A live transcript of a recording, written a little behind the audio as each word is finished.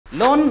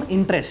Loan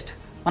interest.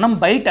 మనం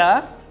బయట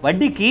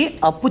వడ్డీకి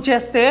అప్పు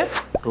చేస్తే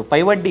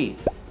రూపాయి వడ్డీ,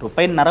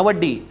 రూపాయిన్నర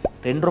వడ్డీ,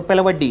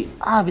 ₹2 వడ్డీ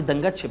ఆ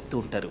విధంగా చెప్తూ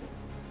ఉంటారు.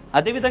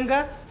 అదేవిధంగా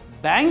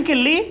బ్యాంక్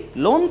వెళ్ళి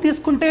లోన్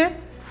తీసుకుంటే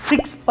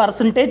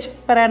 6%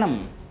 పెర్ యానం,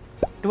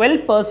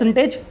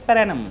 12% పెర్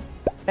యానం,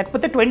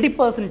 లేకపోతే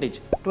 20%,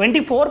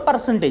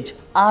 24%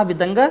 ఆ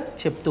విధంగా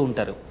చెప్తూ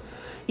ఉంటారు.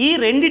 ఈ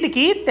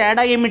రెండిటికి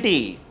తేడా ఏమిటి?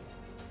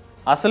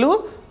 అసలు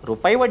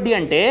రూపాయి వడ్డీ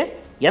అంటే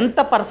ఎంత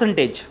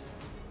పర్సంటేజ్,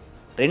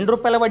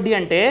 ₹2 వడ్డీ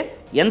అంటే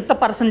ఎంత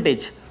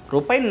పర్సంటేజ్,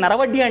 రూపాయిన్నర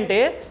వడ్డీ అంటే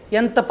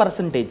ఎంత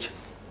పర్సంటేజ్.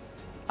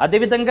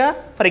 అదేవిధంగా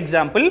ఫర్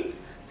ఎగ్జాంపుల్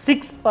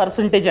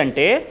 6%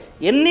 అంటే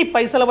ఎన్ని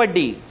పైసల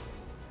వడ్డీ,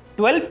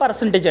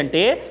 12%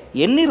 అంటే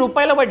ఎన్ని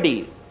రూపాయల వడ్డీ,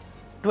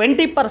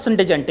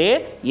 20% అంటే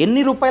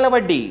ఎన్ని రూపాయల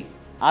వడ్డీ,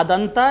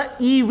 అదంతా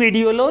ఈ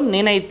వీడియోలో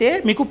నేనైతే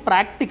మీకు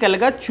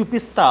ప్రాక్టికల్గా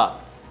చూపిస్తా.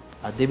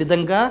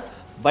 అదేవిధంగా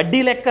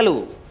వడ్డీ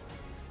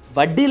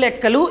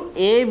లెక్కలు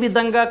ఏ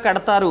విధంగా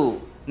కడతారు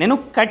నేను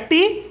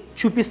కట్టి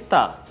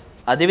చూపిస్తా.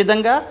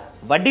 అదేవిధంగా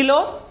వడ్డీలో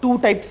 2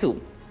 టైప్స్,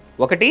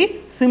 ఒకటి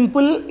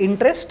సింపుల్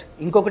ఇంట్రెస్ట్,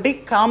 ఇంకొకటి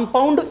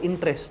కాంపౌండ్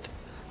ఇంట్రెస్ట్.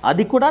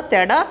 అది కూడా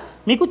తేడా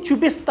మీకు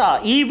చూపిస్తా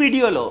ఈ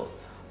వీడియోలో.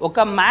 ఒక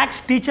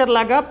మ్యాథ్స్ టీచర్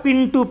లాగా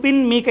పిన్ టు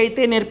పిన్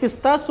మీకైతే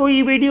నేర్పిస్తా. సో ఈ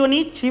వీడియోని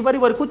చివరి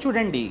వరకు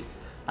చూడండి.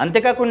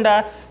 అంతేకాకుండా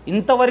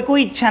ఇంతవరకు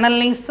ఈ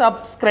ఛానల్ని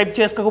సబ్స్క్రైబ్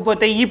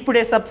చేసుకోకపోతే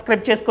ఇప్పుడే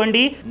సబ్స్క్రైబ్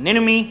చేసుకోండి.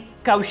 నేను మీ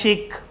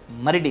Kaushik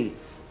Maridi.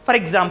 For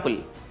example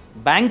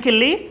bank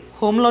వెళ్ళి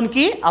హోమ్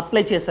లోన్కి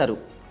అప్లై చేశారు.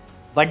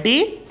 వడ్డీ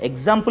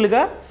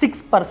ఎగ్జాంపుల్గా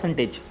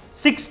 6%.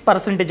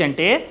 6%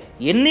 అంటే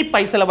ఎన్ని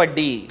పైసల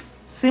వడ్డీ?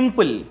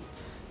 సింపుల్,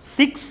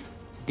 6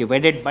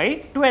 డివైడెడ్ బై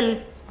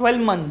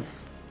 12 మంత్స్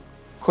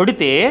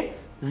కొడితే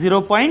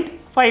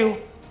 0.5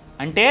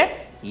 అంటే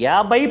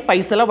 50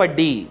 పైసల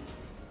వడ్డీ.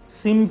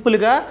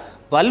 సింపుల్గా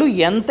వాళ్ళు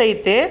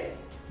ఎంతైతే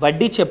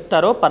వడ్డీ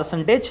చెప్తారో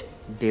percentage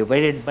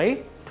divided by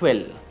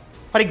 12.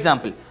 For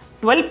example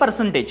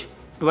 12%,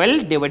 12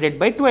 divided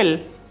by 12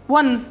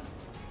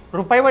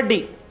 ₹1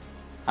 వడ్డీ.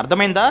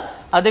 అర్థమైందా?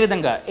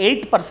 అదేవిధంగా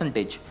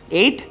 8%,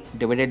 8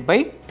 డివైడెడ్ బై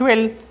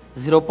 12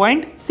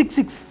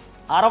 0.66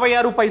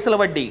 66 పైసల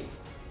వడ్డీ.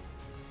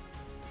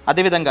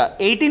 అదేవిధంగా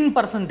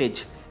 18%,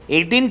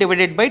 18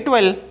 డివైడెడ్ బై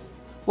 12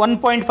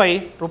 1.5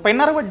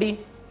 రూపాయిన్నర వడ్డీ.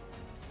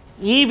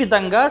 ఈ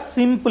విధంగా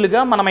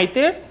సింపుల్గా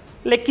మనమైతే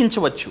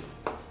లెక్కించవచ్చు.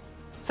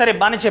 సరే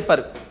బాగానే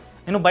చెప్పారు.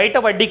 నేను బయట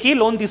వడ్డీకి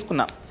లోన్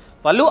తీసుకున్నా,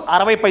 వాళ్ళు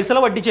 60 పైసల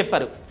వడ్డీ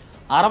చెప్పారు.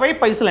 60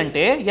 పైసలు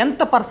అంటే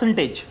ఎంత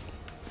పర్సంటేజ్?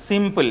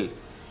 సింపుల్,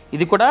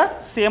 ఇది కూడా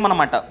సేమ్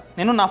అనమాట.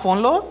 నేను నా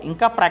ఫోన్లో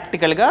ఇంకా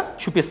ప్రాక్టికల్గా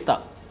చూపిస్తా.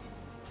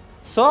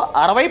 సో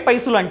 60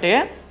 పైసలు అంటే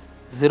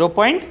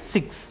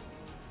 0.6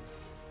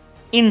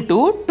 ఇంటూ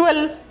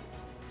 12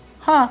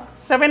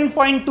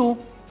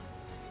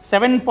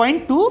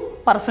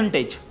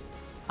 7.2%.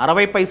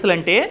 60 పైసలు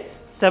అంటే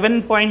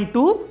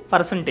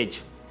 7.2%.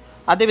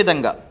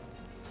 అదేవిధంగా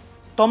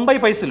 90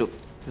 పైసలు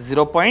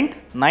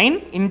 0.9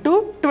 ఇంటూ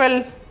 12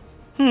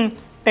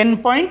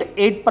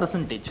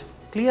 10.8%.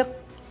 క్లియర్?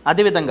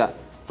 అదేవిధంగా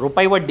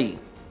రూపాయి వడ్డీ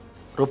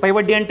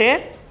అంటే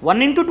 1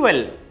 ఇంటూ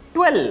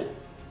 12.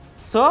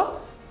 సో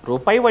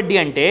రూపాయి వడ్డీ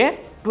అంటే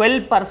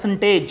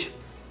 12%.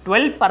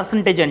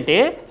 12% అంటే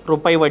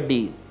రూపాయి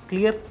వడ్డీ.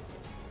 క్లియర్?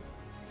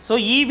 సో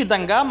ఈ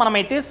విధంగా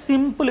మనమైతే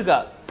సింపుల్గా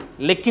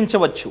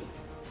లెక్కించవచ్చు.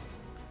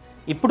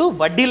 ఇప్పుడు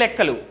వడ్డీ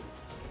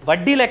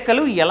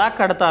లెక్కలు ఎలా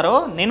కడతారో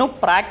నేను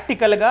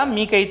ప్రాక్టికల్గా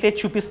మీకైతే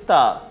చూపిస్తా.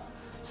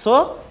 సో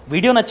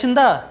వీడియో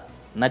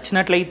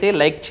నచ్చినట్లయితే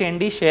లైక్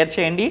చేయండి, షేర్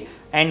చేయండి.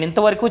 అండ్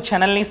ఇంతవరకు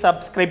ఛానల్ని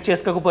సబ్స్క్రైబ్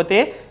చేసుకోకపోతే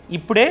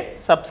ఇప్పుడే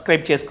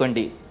సబ్స్క్రైబ్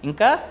చేసుకోండి.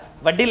 ఇంకా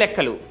వడ్డీ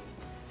లెక్కలు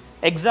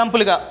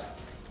ఎగ్జాంపుల్గా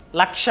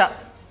 1,00,000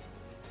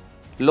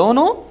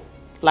 లోను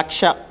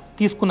 1,00,000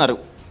 తీసుకున్నారు.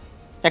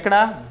 ఎక్కడ?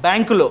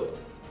 బ్యాంకులో.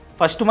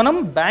 ఫస్ట్ మనం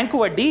బ్యాంకు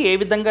వడ్డీ ఏ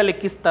విధంగా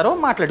లెక్కిస్తారో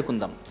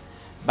మాట్లాడుకుందాం.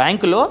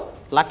 బ్యాంకులో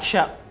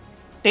 1,00,000,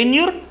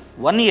 టెన్యూర్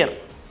 1 ఇయర్.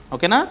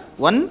 ఓకేనా?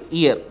 1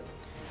 ఇయర్.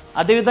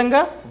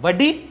 అదేవిధంగా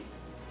వడ్డీ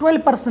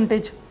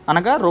 12%,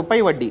 అనగా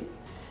రూపాయి వడ్డీ.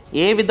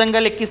 ఏ విధంగా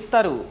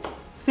లెక్కిస్తారు?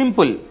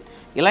 సింపుల్.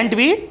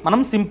 ఇలాంటివి మనం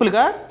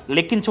సింపుల్గా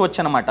లెక్కించవచ్చు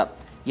అన్నమాట.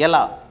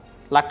 ఎలా?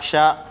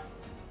 1,00,000.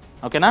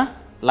 ఓకేనా?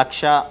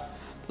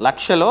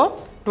 1,00,000లో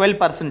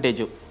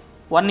 12%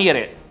 1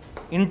 ఇయరే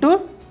ఇంటూ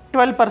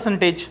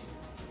 12%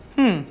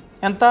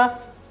 ఎంత?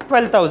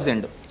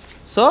 12,000.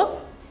 సో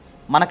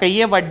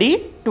మనకయ్యే వడ్డీ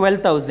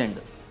 12,000.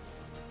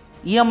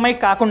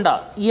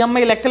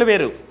 ఈఎంఐ లెక్కలు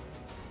వేరు.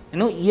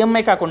 నేను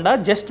ఈఎంఐ కాకుండా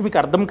జస్ట్ మీకు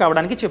అర్థం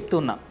కావడానికి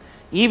చెప్తున్నా.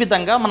 ఈ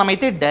విధంగా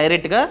మనమైతే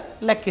డైరెక్ట్గా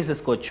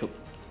లెక్కేసేసుకోవచ్చు.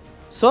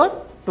 సో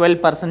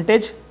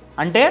 12%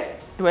 అంటే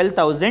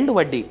 12,000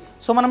 వడ్డీ.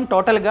 సో మనం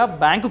టోటల్గా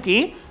బ్యాంకుకి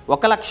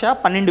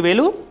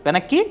 1,12,000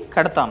 వెనక్కి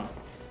కడతాం.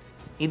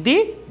 ఇది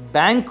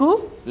బ్యాంకు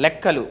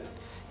లెక్కలు.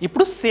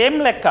 ఇప్పుడు సేమ్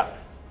లెక్క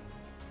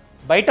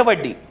బయట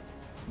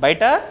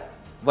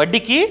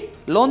వడ్డీకి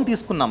లోన్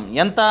తీసుకున్నాం.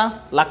 ఎంత?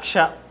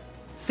 1,00,000.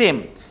 సేమ్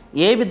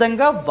ఏ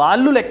విధంగా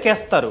వాళ్ళు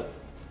లెక్కేస్తారు?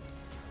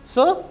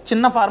 సో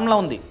చిన్న ఫార్ములా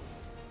ఉంది,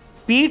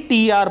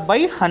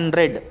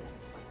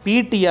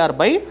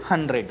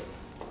 PTR/100.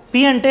 P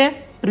అంటే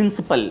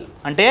ప్రిన్సిపల్,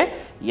 అంటే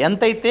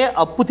ఎంతైతే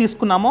అప్పు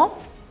తీసుకున్నామో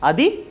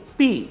అది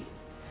పి.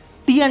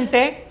 టీ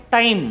అంటే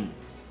టైం,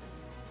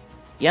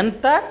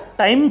 ఎంత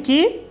టైంకి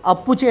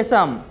అప్పు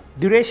చేసాం,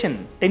 డ్యూరేషన్,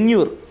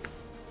 టెన్యూర్.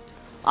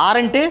 ఆర్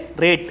అంటే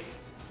రేట్,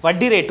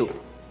 వడ్డీ రేటు.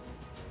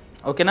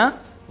 ఓకేనా,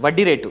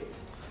 వడ్డీ రేటు.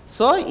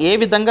 సో ఏ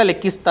విధంగా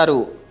లెక్కిస్తారు?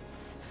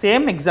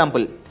 సేమ్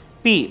ఎగ్జాంపుల్,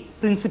 పి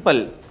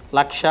ప్రిన్సిపల్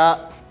 1,00,000,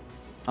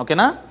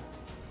 ఓకేనా,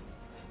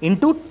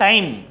 ఇంటూ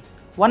టైం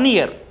 1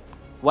 ఇయర్.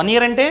 1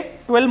 ఇయర్ అంటే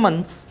 12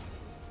 months.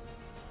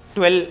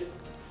 12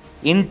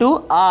 ఇంటూ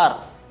ఆర్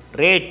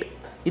రేట్,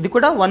 ఇది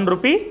కూడా 1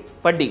 రూపీ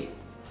వడ్డీ.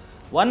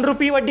 1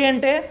 రూపీ వడ్డీ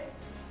అంటే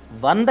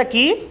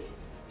 100కి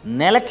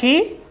నెలకి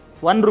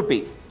 1 రూపీ.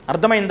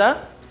 అర్థమైందా?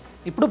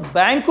 ఇప్పుడు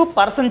బ్యాంకు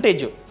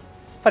పర్సంటేజ్,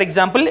 ఫర్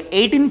ఎగ్జాంపుల్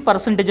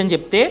 18% అని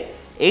చెప్తే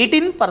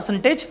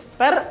 18%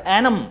 పెర్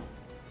యానం,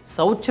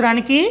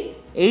 సంవత్సరానికి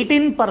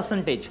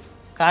 18%.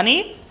 కానీ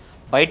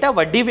బయట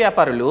వడ్డీ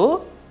వ్యాపారులు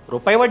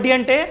రూపాయి వడ్డీ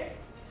అంటే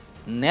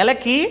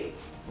నెలకి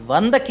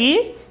 100కి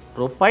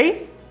రూపాయి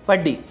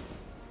వడ్డీ.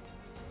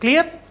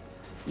 క్లియర్?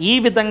 ఈ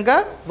విధంగా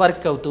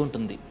వర్క్ అవుతూ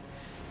ఉంటుంది.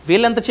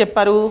 వీళ్ళెంత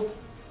చెప్పారు?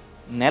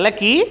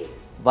 నెలకి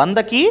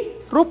 100కి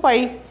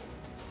రూపాయి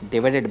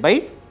డివైడెడ్ బై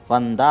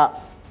 100.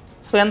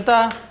 సో ఎంత?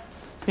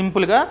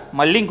 సింపుల్గా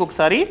మళ్ళీ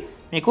ఇంకొకసారి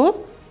మీకు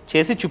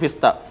చేసి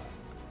చూపిస్తా.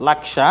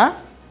 1,00,000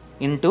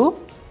 ఇంటూ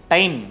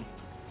టైం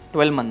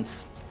 12 months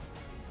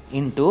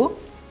ఇంటూ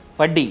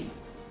వడ్డీ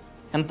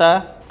ఎంత?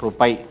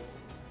 రూపాయి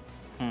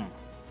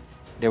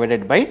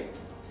డివైడెడ్ బై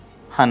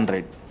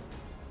 100.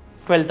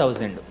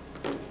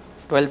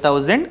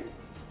 12,000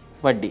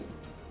 వడ్డీ.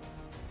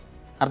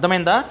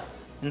 అర్థమైందా?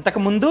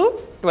 ఇంతకుముందు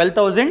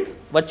 12,000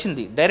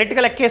 వచ్చింది,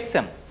 డైరెక్ట్గా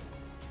లెక్కేసాం.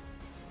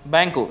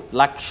 బ్యాంకు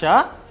 1,00,000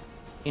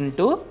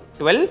 ఇంటూ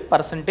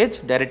 12%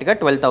 డైరెక్ట్గా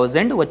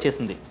 12,000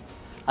 వచ్చేసింది.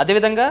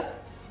 అదేవిధంగా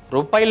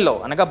రూపాయల్లో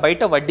అనగా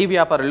బయట వడ్డీ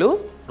వ్యాపారులు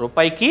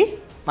రూపాయికి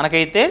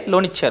మనకైతే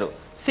లోన్ ఇచ్చారు.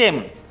 సేమ్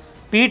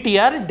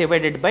పీటీఆర్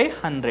డివైడెడ్ బై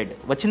 100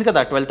 వచ్చింది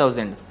కదా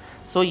 12,000.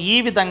 సో ఈ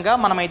విధంగా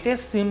మనమైతే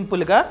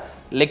సింపుల్గా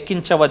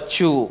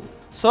లెక్కించవచ్చు.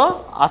 సో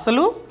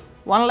అసలు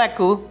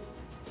 1,00,000,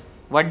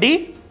 వడ్డీ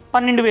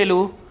 12,000,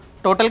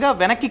 టోటల్గా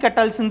వెనక్కి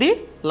కట్టాల్సింది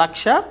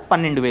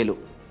 1,12,000.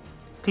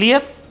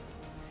 క్లియర్?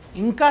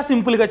 ఇంకా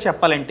సింపుల్గా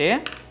చెప్పాలంటే,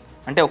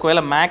 అంటే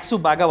ఒకవేళ మ్యాథ్స్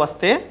బాగా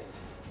వస్తే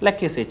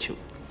లెక్కేసేయచ్చు.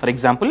 ఫర్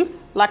ఎగ్జాంపుల్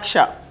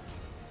 1,00,000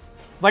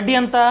 వడ్డీ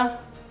ఎంత?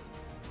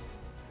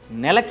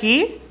 నెలకి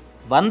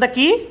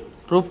 100కి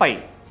రూపాయి.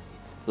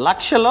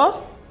 1,00,000లో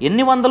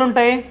ఎన్ని వందలు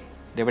ఉంటాయి?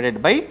 Divided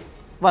by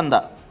 100.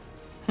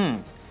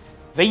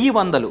 1000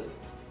 వందలు.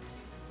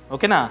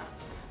 ఓకేనా?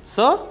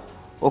 సో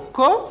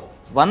ఒక్కో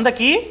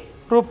 100కి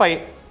రూపాయి,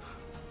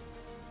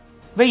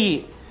 1000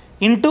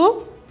 ఇంటూ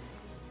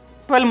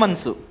 12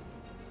 months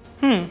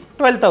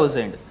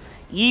 12,000.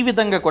 ఈ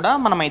విధంగా కూడా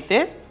మనమైతే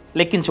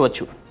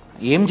లెక్కించవచ్చు.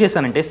 ఏం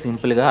చేశానంటే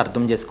సింపుల్గా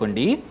అర్థం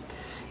చేసుకోండి.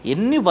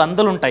 ఎన్ని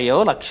వందలు ఉంటాయో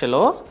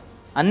 1,00,000లో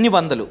అన్ని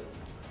వందలు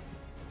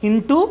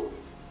ఇంటూ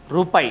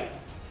రూపాయి.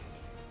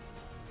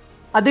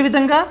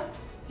 అదేవిధంగా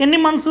ఎన్ని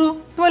మంత్స్?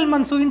 12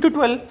 months ఇంటూ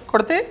 12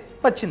 కొడితే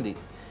వచ్చింది.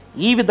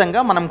 ఈ విధంగా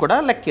మనం కూడా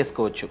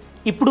లెక్కేసుకోవచ్చు.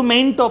 ఇప్పుడు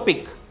main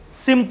topic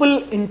simple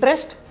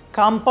interest,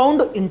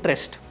 compound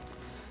interest.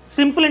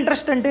 Simple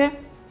interest అంటే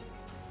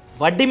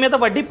వడ్డీ మీద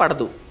వడ్డీ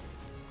పడదు.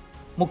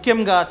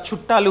 ముఖ్యంగా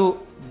చుట్టాలు,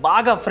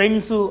 బాగా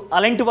ఫ్రెండ్స్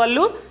అలాంటి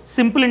వాళ్ళు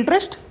సింపుల్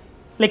ఇంట్రెస్ట్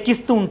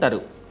లెక్కిస్తూ ఉంటారు.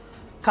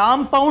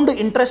 కాంపౌండ్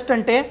ఇంట్రెస్ట్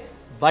అంటే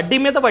వడ్డీ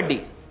మీద వడ్డీ.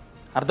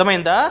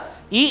 అర్థమైందా?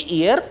 ఈ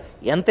ఇయర్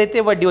ఎంతైతే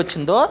వడ్డీ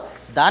వచ్చిందో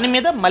దాని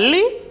మీద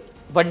మళ్ళీ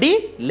వడ్డీ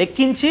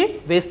లెక్కించి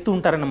వేస్తూ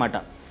ఉంటారన్నమాట.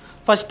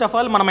 ఫస్ట్ ఆఫ్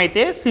ఆల్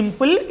మనమైతే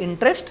సింపుల్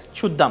ఇంట్రెస్ట్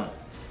చూద్దాం.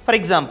 ఫర్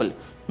ఎగ్జాంపుల్,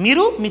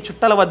 మీరు మీ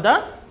చుట్టాల వద్ద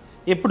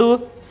ఎప్పుడు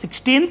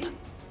 16th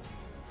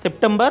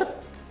September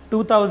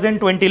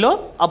 2020లో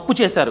అప్పు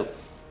చేశారు.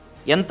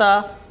 ఎంత?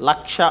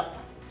 1,00,000.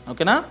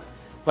 ఓకేనా?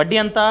 వడ్డీ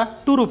ఎంత?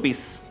 2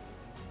 rupees.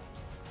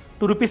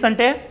 2 rupees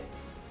అంటే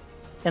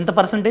ఎంత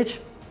పర్సంటేజ్?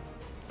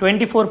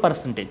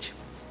 24%.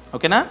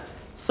 ఓకేనా?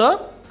 సో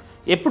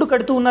ఎప్పుడు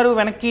కడుతూ ఉన్నారు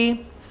వెనక్కి?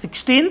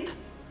 16th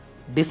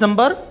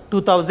December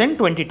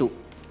 2022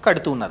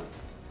 కడుతూ ఉన్నారు.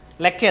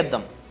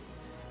 లెక్కేద్దాం.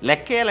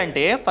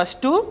 లెక్కేయాలంటే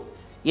ఫస్ట్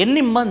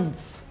ఎన్ని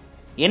మంత్స్,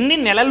 ఎన్ని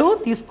నెలలు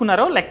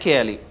తీసుకున్నారో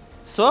లెక్కేయాలి.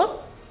 సో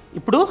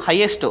ఇప్పుడు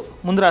హైయెస్ట్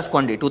ముందు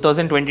రాసుకోండి.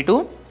 2022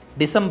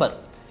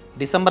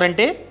 డిసెంబర్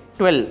అంటే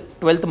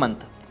 12th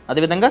month.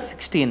 అదేవిధంగా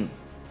 16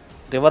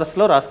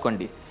 రివర్స్లో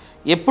రాసుకోండి.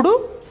 ఎప్పుడు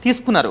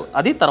తీసుకున్నారు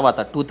అది తర్వాత.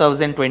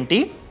 2020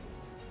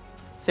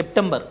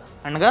 సెప్టెంబర్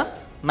అనగా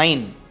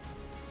 9,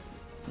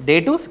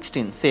 డేటు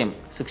 16, సేమ్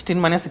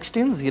 16 -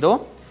 16 0,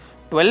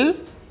 12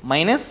 -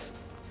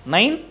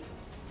 9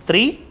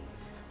 3.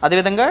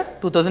 అదేవిధంగా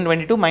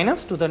 2022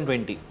 -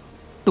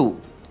 2022.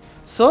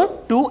 So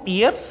 2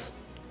 years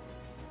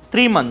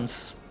 3 months.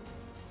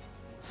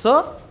 So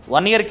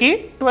 1 yearకి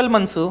 12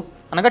 months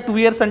అనగా 2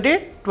 years అంటే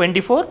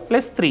 24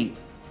 + 3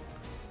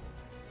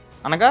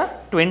 అనగా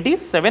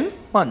 27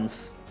 months.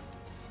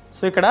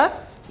 సో ఇక్కడ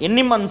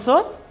ఎన్ని మంత్సో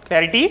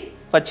క్లారిటీ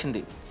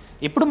వచ్చింది.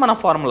 ఇప్పుడు మన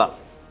ఫార్ములా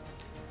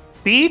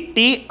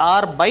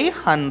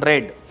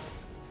PTR/100.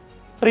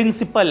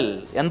 ప్రిన్సిపల్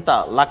ఎంత?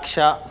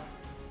 1,00,000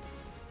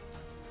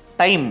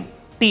 టైం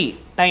టీ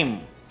టైం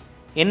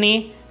ఎన్ని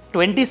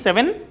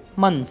 27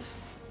 months.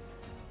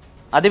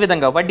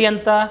 అదేవిధంగా వడ్డీ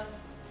ఎంత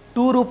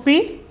 2 రూపీ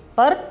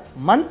పర్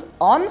మంత్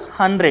ఆన్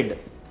 100.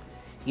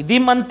 ఇది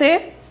మంతే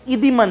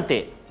ఇది మంతే,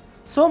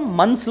 సో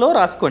మంత్స్లో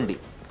రాసుకోండి.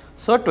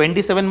 So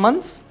 27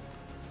 months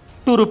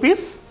 2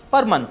 rupees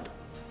per month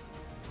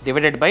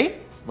divided by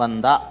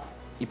 100.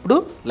 ఇప్పుడు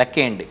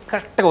లెక్కేయండి,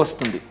 కరెక్ట్గా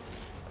వస్తుంది.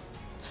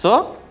 So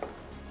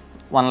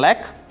 1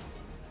 lakh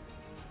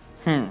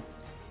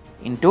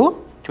into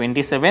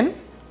 27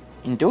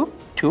 into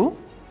 2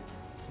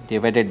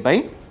 divided by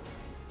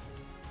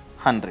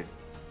 100.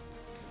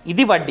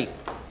 ఇది వడ్డీ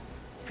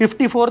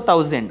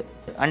 54,000.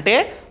 అంటే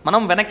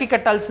మనం వెనక్కి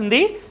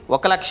కట్టాల్సింది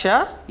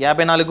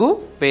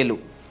 1,54,000.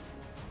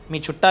 మీ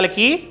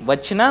చుట్టాలకి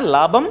వచ్చిన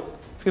లాభం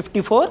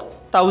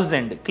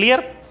 54,000.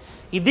 క్లియర్?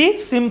 ఇది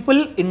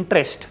సింపుల్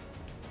ఇంట్రెస్ట్,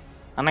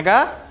 అనగా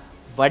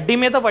వడ్డీ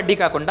మీద వడ్డీ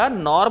కాకుండా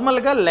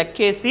నార్మల్గా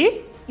లెక్కేసి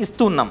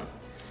ఇస్తున్నాం.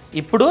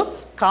 ఇప్పుడు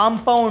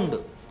కాంపౌండ్,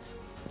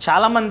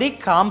 చాలామంది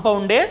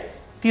కాంపౌండే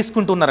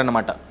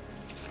తీసుకుంటున్నారన్నమాట.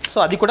 సో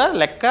అది కూడా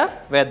లెక్క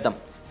వేద్దాం.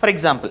 ఫర్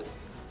ఎగ్జాంపుల్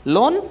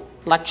లోన్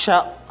 1,00,000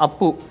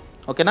 అప్పు,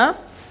 ఓకేనా?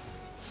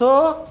 సో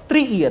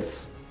 3 years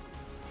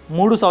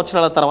 3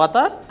 సంవత్సరాల తర్వాత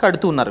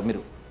కడుతున్నారు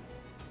మీరు.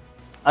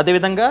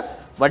 అదేవిధంగా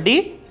వడ్డీ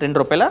 2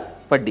 రూపాయల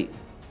వడ్డీ.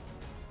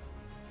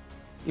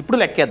 ఇప్పుడు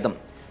లెక్కేద్దాం.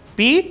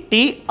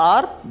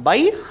 PTR by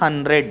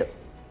 100.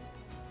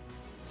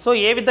 సో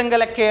ఏ విధంగా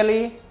లెక్కేయాలి?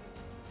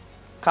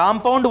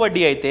 కాంపౌండ్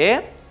వడ్డీ అయితే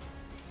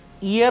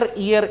ఇయర్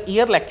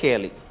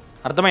లెక్కేయాలి.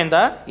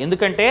 అర్థమైందా?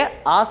 ఎందుకంటే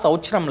ఆ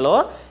సంవత్సరంలో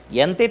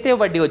ఎంతైతే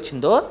వడ్డీ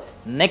వచ్చిందో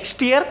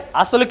నెక్స్ట్ ఇయర్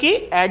అసలుకి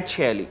యాడ్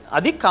చేయాలి.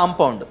 అది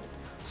కాంపౌండ్.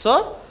 సో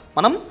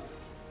మనం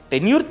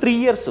టెన్యూర్ 3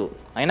 years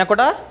అయినా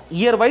కూడా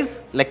year wise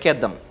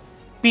లెక్కేద్దాం.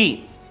 P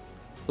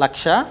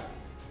 1,00,000,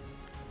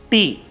 T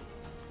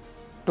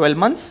 12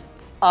 months,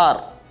 R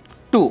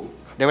 2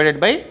 divided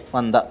by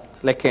 100.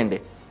 లెక్కేయండి.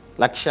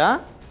 1,00,000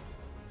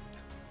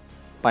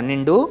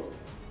 12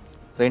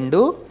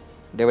 2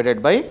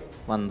 divided by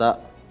 100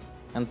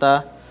 ఎంత?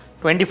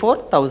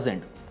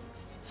 24,000.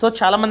 సో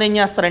చాలామంది ఏం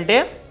చేస్తారంటే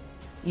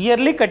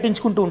ఇయర్లీ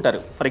కట్టించుకుంటూ ఉంటారు.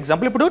 ఫర్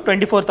ఎగ్జాంపుల్ ఇప్పుడు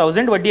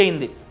 24,000 వడ్డీ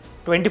అయింది,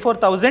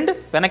 24,000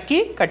 వెనక్కి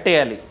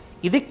కట్టేయాలి.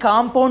 ఇది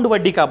కాంపౌండ్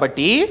వడ్డీ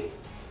కాబట్టి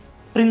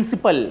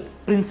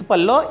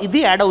ప్రిన్సిపల్లో ఇది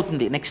యాడ్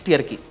అవుతుంది నెక్స్ట్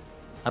ఇయర్కి.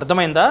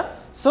 అర్థమైందా?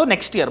 సో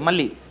నెక్స్ట్ ఇయర్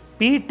మళ్ళీ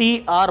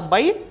PTR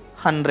బై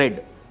 100,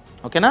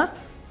 ఓకేనా?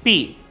 P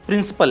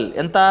ప్రిన్సిపల్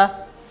ఎంత?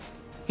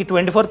 ఈ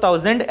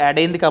 24,000 యాడ్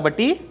అయింది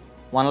కాబట్టి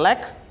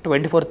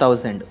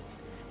 1,24,000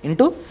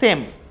 into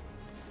same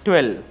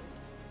 12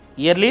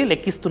 yearly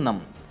లెక్కిస్తున్నాం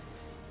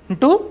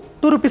into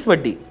 2 rupees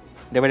వడ్డీ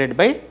divided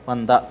by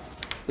 100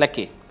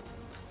 Lucky.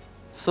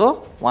 So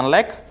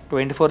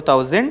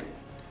 1,24,000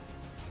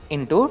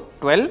 into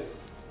 12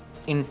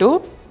 into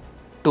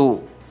 2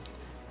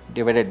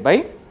 divided by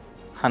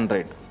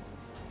 100.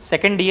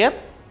 Second year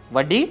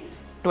వడ్డీ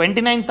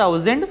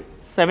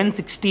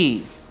 29,760.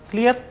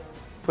 క్లియర్?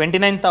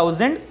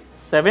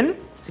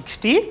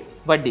 29,760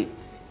 వడ్డీ.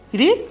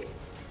 ఇది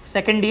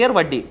సెకండ్ ఇయర్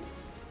వడ్డీ.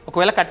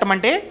 ఒకవేళ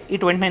కట్టమంటే ఈ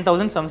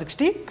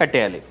 29,760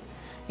 కట్టేయాలి.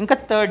 ఇంకా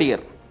third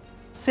year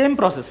same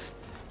process.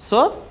 So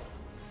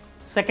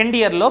second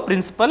ఇయర్లో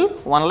ప్రిన్సిపల్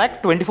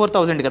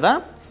 1,24,000 కదా,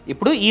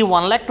 ఇప్పుడు ఈ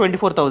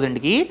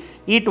 1,24,000కి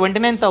ఈ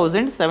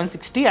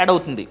 29,760 యాడ్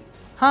అవుతుంది.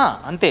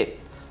 అంతే,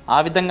 ఆ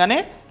విధంగానే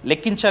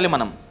లెక్కించాలి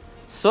మనం.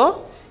 సో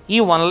ఈ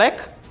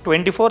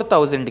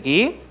 1,24,000కి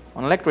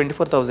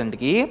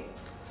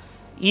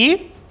ఈ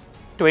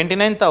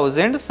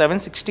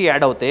 29,760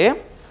 యాడ్ అవుతే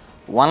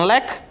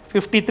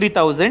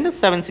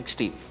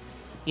 1,53,760.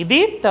 ఇది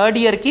థర్డ్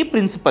ఇయర్కి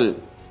ప్రిన్సిపల్.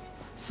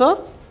 సో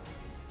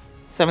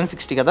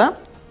 760 కదా,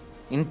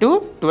 into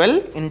 12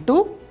 into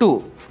 2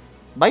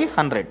 by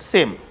 100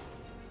 same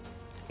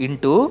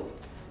into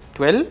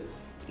 12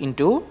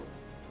 into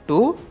 2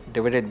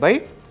 divided by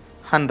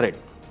 100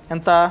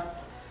 ఎంత?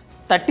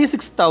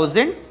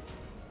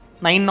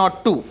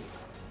 36,902.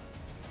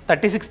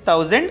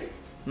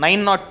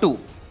 36,902.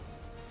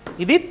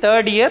 ఇది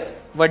థర్డ్ ఇయర్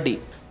వడ్డీ.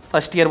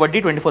 ఫస్ట్ ఇయర్ వడ్డీ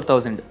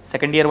 24,000,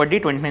 సెకండ్ ఇయర్ వడ్డీ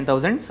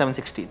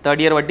 29,760,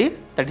 థర్డ్ ఇయర్ వడ్డీ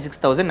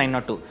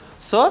 36,902.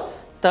 సో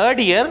థర్డ్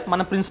ఇయర్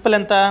మన ప్రిన్సిపల్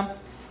ఎంత?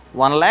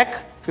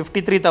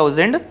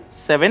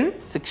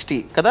 1,53,760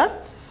 కదా.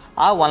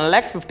 ఆ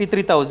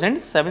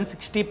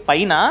 1,53,760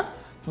 పైన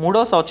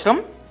మూడో సంవత్సరం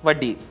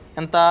వడ్డీ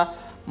ఎంత?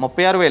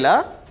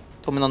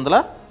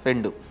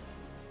 36,902.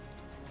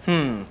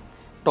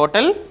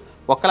 టోటల్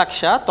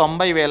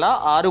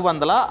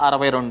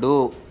 1,90,662.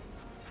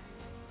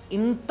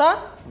 ఇంత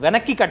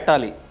వెనక్కి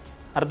కట్టాలి.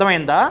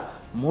 అర్థమైందా?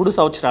 3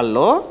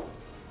 సంవత్సరాల్లో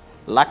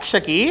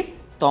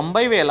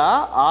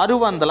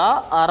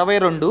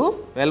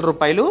 1,90,662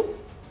 రూపాయలు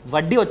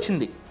వడ్డీ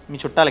వచ్చింది మీ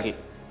చుట్టాలకి.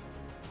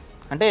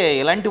 అంటే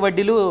ఎలాంటి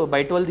వడ్డీలు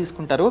బయట వాళ్ళు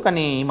తీసుకుంటారు,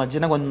 కానీ ఈ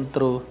మధ్యన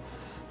కొందరు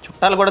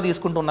చుట్టాలు కూడా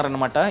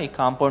తీసుకుంటున్నారనమాట ఈ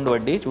కాంపౌండ్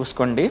వడ్డీ.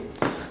 చూసుకోండి.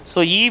 సో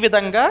ఈ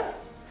విధంగా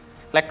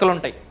లెక్కలు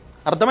ఉంటాయి.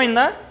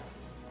 అర్థమైందా?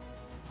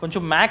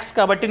 కొంచెం మ్యాథ్స్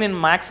కాబట్టి నేను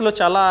మ్యాథ్స్లో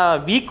చాలా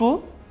వీకు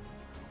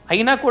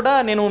అయినా కూడా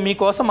నేను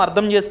మీకోసం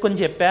అర్థం చేసుకొని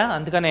చెప్పా,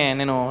 అందుకనే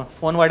నేను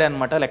ఫోన్ వాడా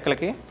అనమాట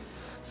లెక్కలకి.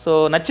 సో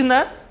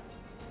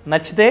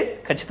నచ్చితే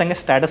ఖచ్చితంగా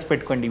స్టేటస్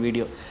పెట్టుకోండి ఈ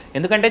వీడియో,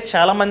 ఎందుకంటే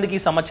చాలామందికి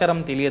ఈ సమాచారం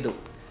తెలియదు.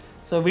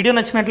 సో వీడియో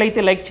నచ్చినట్లయితే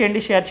లైక్ చేయండి,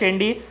 షేర్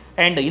చేయండి.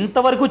 అండ్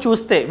ఇంతవరకు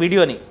చూస్తే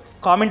వీడియోని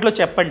కామెంట్లో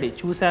చెప్పండి,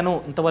 చూశాను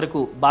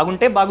ఇంతవరకు,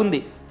 బాగుంటే బాగుంది,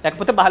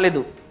 లేకపోతే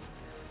బాగాలేదు.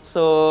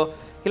 సో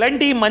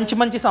ఇలాంటి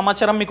మంచి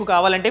సమాచారం మీకు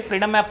కావాలంటే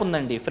ఫ్రీడమ్ యాప్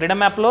ఉందండి.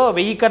 ఫ్రీడమ్ యాప్లో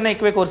 1000 కన్నా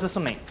ఎక్కువే కోర్సెస్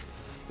ఉన్నాయి.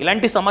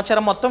 ఇలాంటి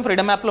సమాచారం మొత్తం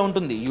ఫ్రీడమ్ యాప్లో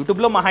ఉంటుంది.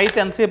 యూట్యూబ్లో మహా అయితే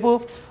ఎంతసేపు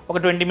ఒక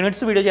 20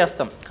 మినిట్స్ వీడియో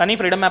చేస్తాం, కానీ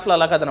ఫ్రీడమ్ యాప్లో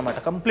అలా కాదనమాట.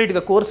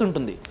 కంప్లీట్గా కోర్సు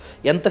ఉంటుంది,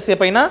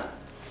 ఎంతసేపు అయినా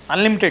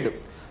అన్లిమిటెడ్.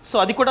 సో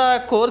అది కూడా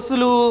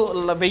కోర్సులు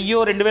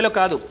 1000 2000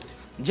 కాదు,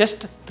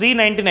 జస్ట్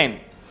 399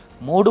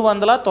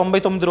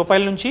 399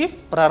 రూపాయల నుంచి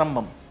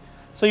ప్రారంభం.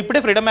 సో ఇప్పుడే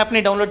ఫ్రీడమ్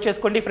యాప్ని డౌన్లోడ్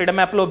చేసుకోండి. ఫ్రీడమ్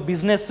యాప్లో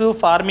బిజినెస్,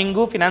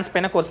 ఫార్మింగ్, ఫినాన్స్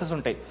పైన కోర్సెస్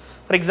ఉంటాయి.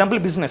 ఫర్ ఎగ్జాంపుల్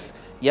బిజినెస్,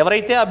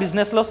 ఎవరైతే ఆ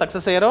బిజినెస్లో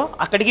సక్సెస్ అయ్యారో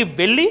అక్కడికి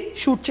వెళ్ళి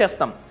షూట్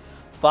చేస్తాం.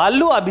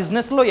 వాళ్ళు ఆ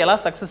బిజినెస్లో ఎలా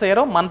సక్సెస్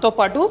అయ్యారో మనతో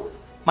పాటు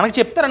మనకు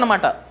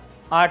చెప్తారన్నమాట.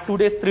 ఆ 2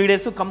 days 3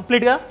 days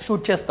కంప్లీట్గా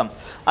షూట్ చేస్తాం.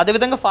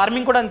 అదేవిధంగా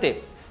ఫార్మింగ్ కూడా అంతే.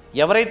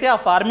 ఎవరైతే ఆ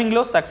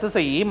ఫార్మింగ్లో సక్సెస్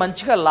అయ్యి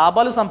మంచిగా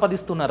లాభాలు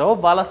సంపాదిస్తున్నారో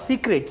వాళ్ళ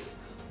సీక్రెట్స్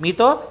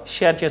మీతో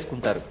షేర్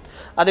చేసుకుంటారు.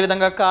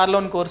 అదేవిధంగా car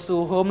loan course,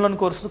 home loan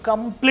course,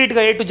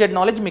 కంప్లీట్గా A to Z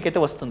నాలెడ్జ్ మీకైతే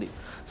వస్తుంది.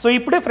 సో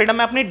ఇప్పుడే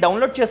ఫ్రీడమ్ యాప్ని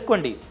డౌన్లోడ్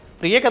చేసుకోండి.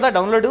 ఫ్రీయే కదా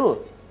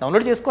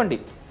డౌన్లోడ్ చేసుకోండి.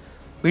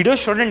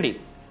 వీడియోస్ చూడండి,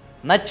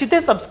 నచ్చితే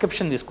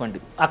సబ్స్క్రిప్షన్ తీసుకోండి.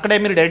 అక్కడే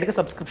మీరు డైరెక్ట్గా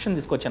సబ్స్క్రిప్షన్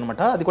తీసుకోవచ్చు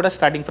అనమాట. అది కూడా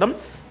స్టార్టింగ్ ఫ్రమ్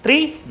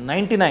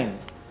 399.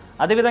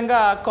 అదేవిధంగా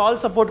కాల్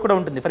సపోర్ట్ కూడా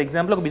ఉంటుంది. ఫర్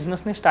ఎగ్జాంపుల్ ఒక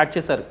బిజినెస్ని స్టార్ట్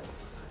చేశారు,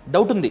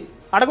 డౌట్ ఉంది,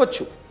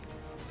 అడగొచ్చు.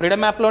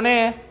 ఫ్రీడమ్ యాప్లోనే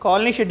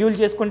కాల్ని షెడ్యూల్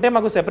చేసుకుంటే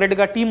మాకు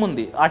సెపరేట్గా టీం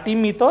ఉంది, ఆ టీం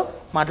మీతో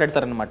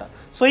మాట్లాడతారనమాట.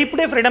 సో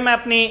ఇప్పుడే ఫ్రీడమ్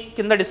యాప్ని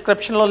కింద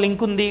డిస్క్రిప్షన్లో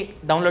లింక్ ఉంది,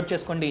 డౌన్లోడ్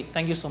చేసుకోండి.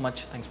 Thank you so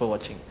much. Thanks for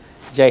watching.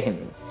 జై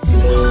హింద్.